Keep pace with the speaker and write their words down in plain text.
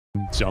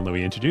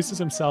Jean-Louis introduces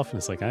himself and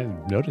is like, I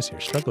notice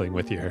you're struggling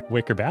with your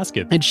wicker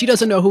basket. And she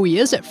doesn't know who he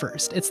is at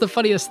first. It's the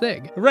funniest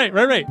thing. Right.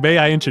 May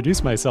I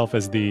introduce myself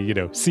as the,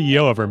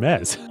 CEO of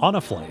Hermès on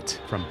a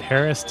flight from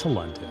Paris to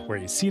London, where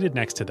he's seated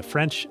next to the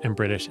French and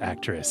British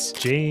actress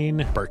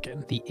Jane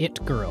Birkin. The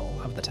it girl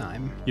of the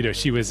time.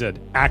 She was an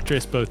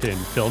actress both in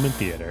film and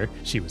theater.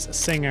 She was a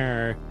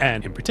singer,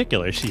 and in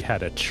particular, she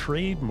had a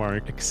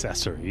trademark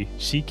accessory.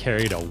 She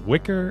carried a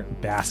wicker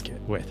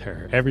basket with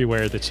her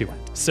everywhere that she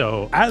went.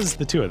 So as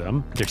the two of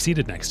them, they're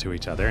seated next to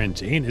each other, and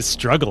Jane is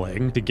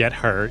struggling to get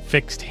her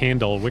fixed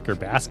handle wicker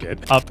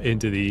basket up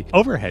into the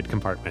overhead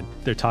compartment.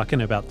 They're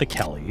talking about the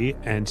Kelly,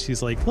 and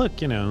she's like, look,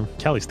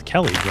 Kelly's the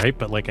Kelly, right?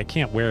 But I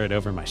can't wear it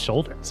over my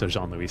shoulder. So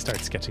Jean-Louis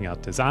starts sketching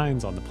out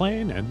designs on the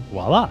plane, and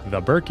voila,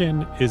 the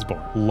Birkin is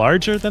born.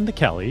 Larger than the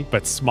Kelly,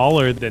 but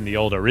smaller than the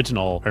old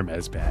original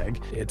Hermès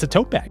bag. It's a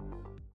tote bag.